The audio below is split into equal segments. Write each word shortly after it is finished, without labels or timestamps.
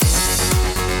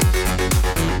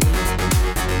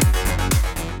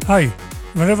Hi,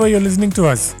 wherever you're listening to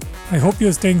us, I hope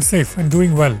you're staying safe and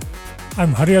doing well.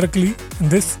 I'm Hari Arakali,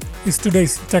 and this is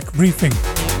today's Tech Briefing.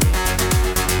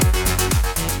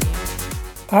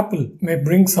 Apple may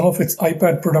bring some of its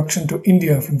iPad production to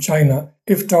India from China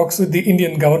if talks with the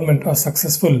Indian government are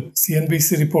successful,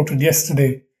 CNBC reported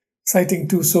yesterday, citing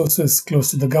two sources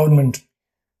close to the government.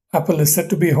 Apple is said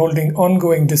to be holding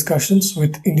ongoing discussions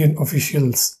with Indian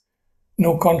officials.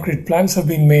 No concrete plans have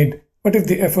been made, but if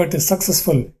the effort is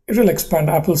successful, it will expand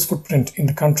Apple's footprint in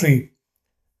the country.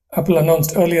 Apple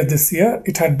announced earlier this year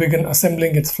it had begun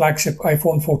assembling its flagship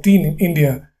iPhone 14 in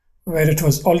India, where it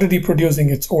was already producing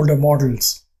its older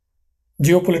models.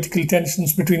 Geopolitical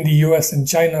tensions between the US and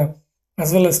China,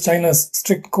 as well as China's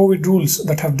strict COVID rules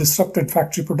that have disrupted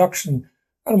factory production,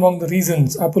 are among the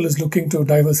reasons Apple is looking to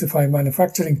diversify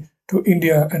manufacturing to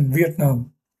India and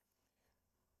Vietnam.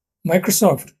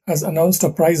 Microsoft has announced a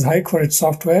price hike for its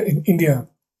software in India.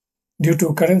 Due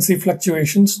to currency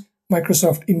fluctuations,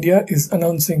 Microsoft India is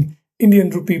announcing Indian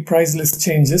rupee price list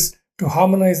changes to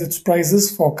harmonize its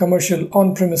prices for commercial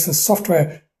on-premises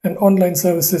software and online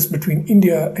services between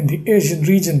India and the Asian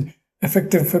region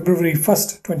effective February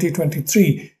 1st,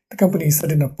 2023, the company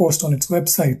said in a post on its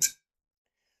website.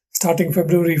 Starting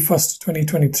February 1st,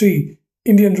 2023,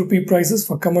 Indian rupee prices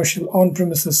for commercial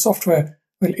on-premises software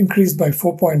will increase by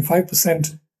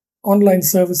 4.5%, online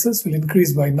services will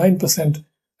increase by 9%,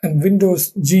 and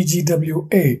Windows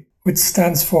GGWA, which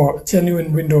stands for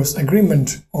Genuine Windows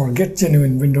Agreement or Get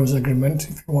Genuine Windows Agreement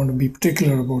if you want to be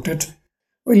particular about it,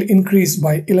 will increase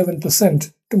by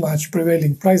 11% to match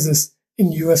prevailing prices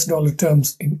in US dollar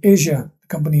terms in Asia, the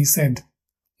company said.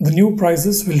 The new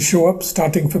prices will show up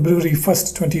starting February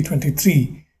 1st,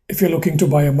 2023, if you're looking to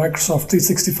buy a Microsoft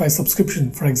 365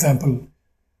 subscription, for example.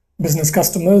 Business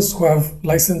customers who have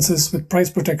licenses with price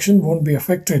protection won't be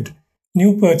affected.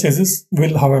 New purchases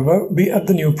will, however, be at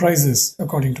the new prices,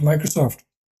 according to Microsoft.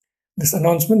 This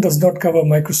announcement does not cover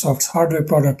Microsoft's hardware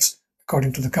products,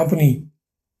 according to the company.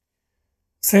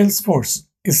 Salesforce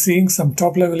is seeing some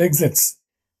top-level exits.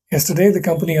 Yesterday, the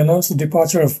company announced the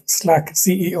departure of Slack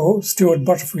CEO Stuart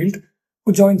Butterfield,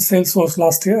 who joined Salesforce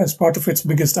last year as part of its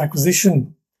biggest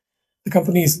acquisition. The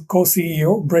company's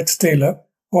co-CEO, Bret Taylor,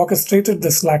 who orchestrated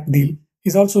the Slack deal,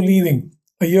 is also leaving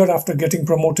a year after getting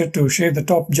promoted to share the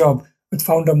top job with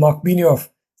founder Mark Benioff,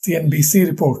 CNBC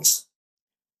reports.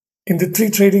 In the 3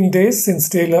 trading days since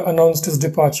Taylor announced his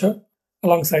departure,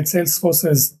 alongside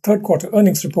Salesforce's third quarter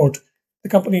earnings report, the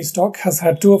company's stock has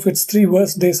had 2 of its 3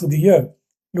 worst days of the year,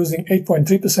 losing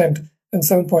 8.3% and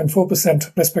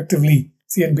 7.4% respectively,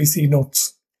 CNBC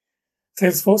notes.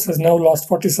 Salesforce has now lost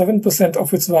 47%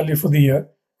 of its value for the year,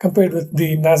 compared with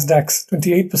the Nasdaq's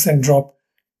 28% drop,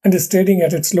 and is trading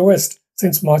at its lowest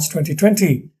since March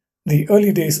 2020, the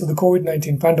early days of the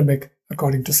COVID-19 pandemic,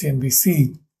 according to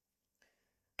CNBC.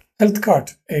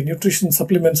 HealthCart, a nutrition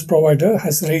supplements provider,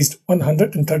 has raised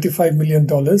 $135 million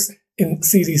in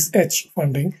Series H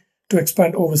funding to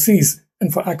expand overseas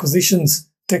and for acquisitions,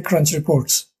 TechCrunch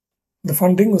reports. The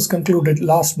funding was concluded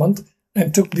last month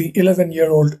and took the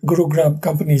 11-year-old Gurugram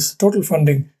company's total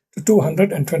funding to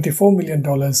 $224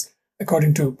 million,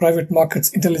 according to private markets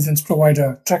intelligence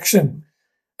provider Traction.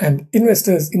 And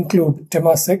investors include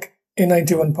Temasek,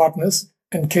 A91 Partners,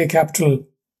 and K Capital.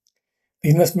 The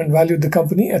investment valued the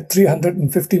company at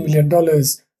 $350 million,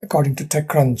 according to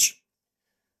TechCrunch.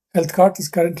 HealthCart is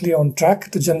currently on track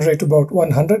to generate about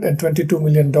 $122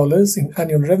 million in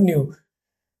annual revenue.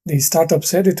 The startup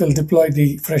said it will deploy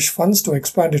the fresh funds to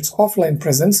expand its offline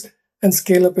presence and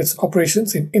scale up its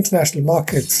operations in international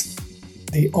markets.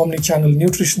 The omnichannel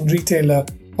nutrition retailer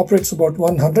operates about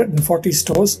 140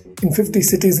 stores in 50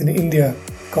 cities in India,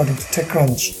 according to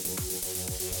TechCrunch.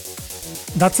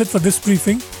 That's it for this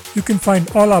briefing. You can find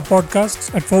all our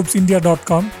podcasts at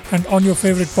ForbesIndia.com and on your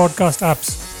favorite podcast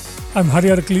apps. I'm Hari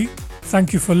Arakali.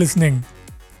 Thank you for listening.